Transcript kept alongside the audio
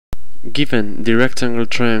Given the rectangle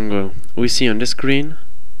triangle we see on the screen,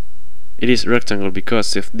 it is rectangle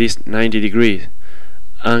because of this 90-degree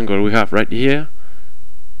angle we have right here.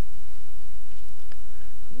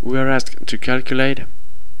 We are asked to calculate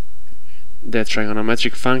the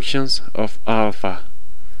trigonometric functions of alpha,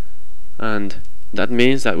 and that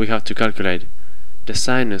means that we have to calculate the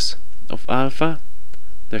sinus of alpha,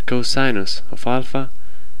 the cosinus of alpha,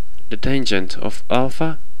 the tangent of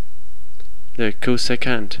alpha, the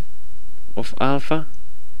cosecant of alpha,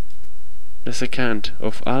 the secant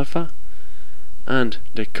of alpha, and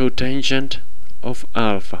the cotangent of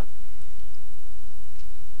alpha.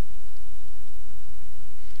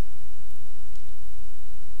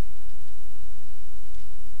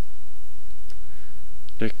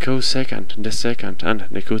 The cosecant, the secant, and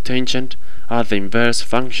the cotangent are the inverse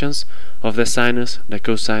functions of the sinus, the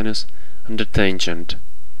cosinus, and the tangent.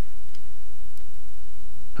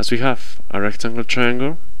 As we have a rectangle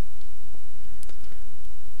triangle,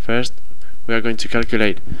 first we are going to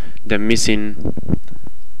calculate the missing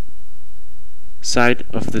side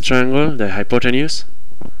of the triangle, the hypotenuse,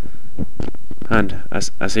 and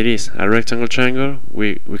as it is a rectangle triangle,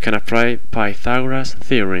 we can apply Pythagoras'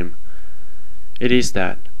 theorem. It is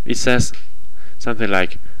that it says something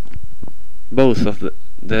like both of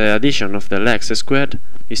the addition of the legs squared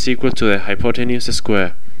is equal to the hypotenuse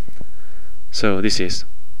square. So this is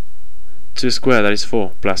 2 squared, that is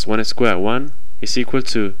 4, plus 1 squared, 1, is equal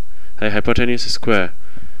to the hypotenuse square.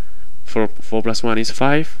 4 plus 1 is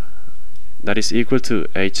 5, that is equal to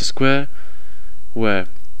h squared, where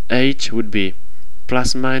h would be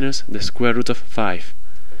plus minus the square root of 5.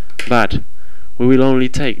 But we will only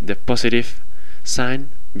take the positive sign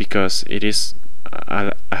because it is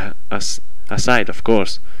a side, of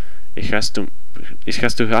course. It has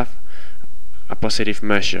to have a positive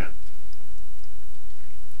measure.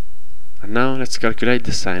 And now let's calculate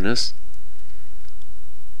the sinus.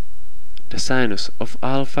 The sinus of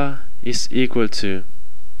alpha is equal to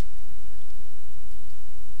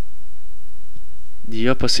the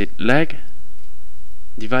opposite leg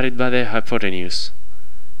divided by the hypotenuse,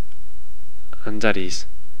 and that is,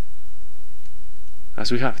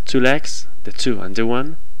 as we have 2 legs, the 2 and the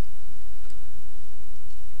 1,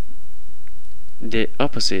 the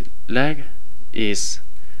opposite leg is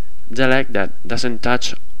the leg that doesn't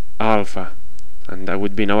touch alpha, and that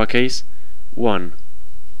would be in our case 1.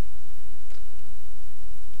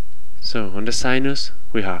 So on the sinus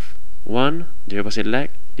we have 1, the opposite leg,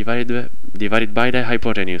 divided by the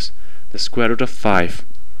hypotenuse, the square root of 5.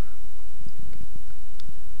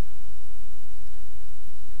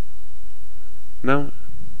 Now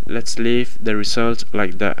let's leave the result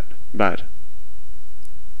like that, but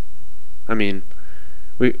I mean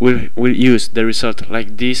we'll use the result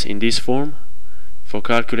like this in this form for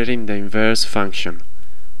calculating the inverse function.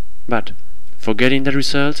 But for getting the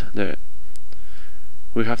result,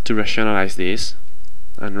 we have to rationalize this,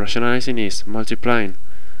 and rationalizing is multiplying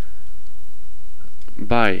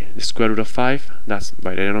by the square root of 5, that's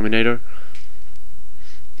by the denominator,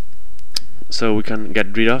 so we can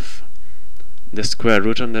get rid of the square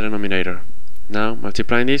root on the denominator. Now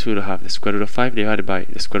multiplying this, we will have the square root of 5 divided by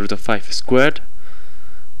the square root of 5 squared.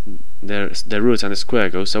 The root and the square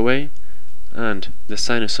goes away, and the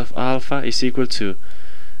sinus of alpha is equal to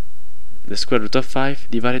the square root of 5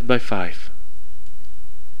 divided by 5.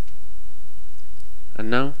 And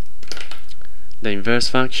now the inverse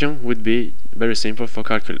function would be very simple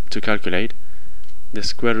to calculate. The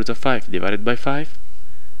square root of 5 divided by 5,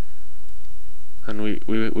 and we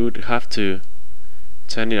would have to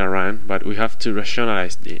turn it around, but we have to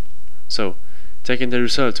rationalize it. So taking the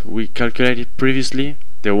result we calculated previously,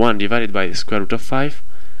 the 1 divided by the square root of 5,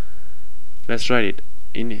 let's write it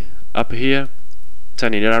in up here,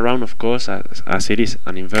 turning it around, of course, as it is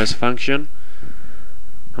an inverse function,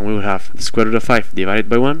 and we will have the square root of 5 divided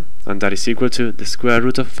by 1, and that is equal to the square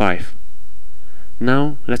root of 5.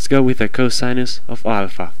 Now let's go with the cosinus of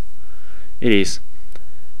alpha. It is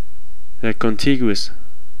the contiguous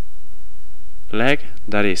leg,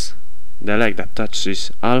 that is the leg that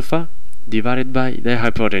touches alpha, divided by the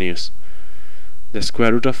hypotenuse, the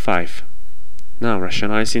square root of 5. Now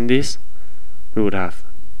rationalizing this, we would have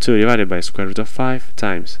 2 divided by the square root of 5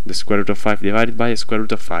 times the square root of 5 divided by the square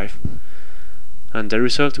root of 5, and the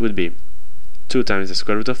result would be 2 times the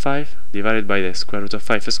square root of 5 divided by the square root of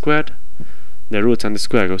 5 squared. The root and the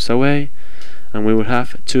square goes away, and we will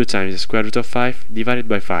have 2 times the square root of 5 divided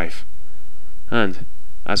by 5. And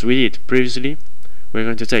as we did previously, we're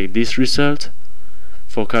going to take this result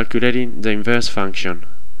for calculating the inverse function,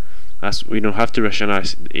 as we don't have to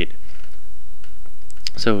rationalize it.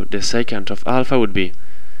 So the secant of alpha would be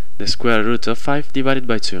the square root of 5 divided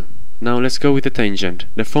by 2. Now let's go with the tangent.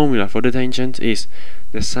 The formula for the tangent is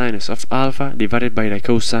the sinus of alpha divided by the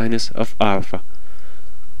cosinus of alpha.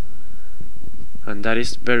 And that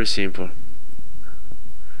is very simple.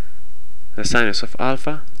 The sinus of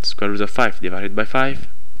alpha, square root of 5 divided by 5,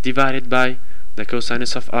 divided by the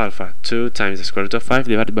cosinus of alpha, 2 times the square root of 5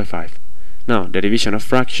 divided by 5. Now, the division of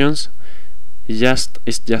fractions is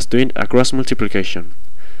just doing a cross multiplication.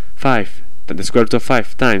 5, the square root of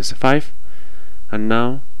 5 times 5, and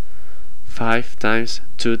now 5 times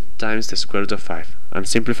 2 times the square root of 5. And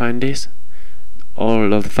simplifying this,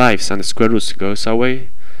 all of the 5's and the square roots goes away,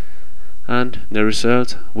 and the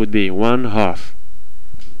result would be 1/2.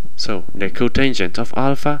 So the cotangent of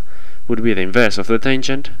alpha would be the inverse of the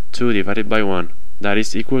tangent, 2 divided by 1, that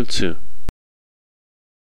is equal to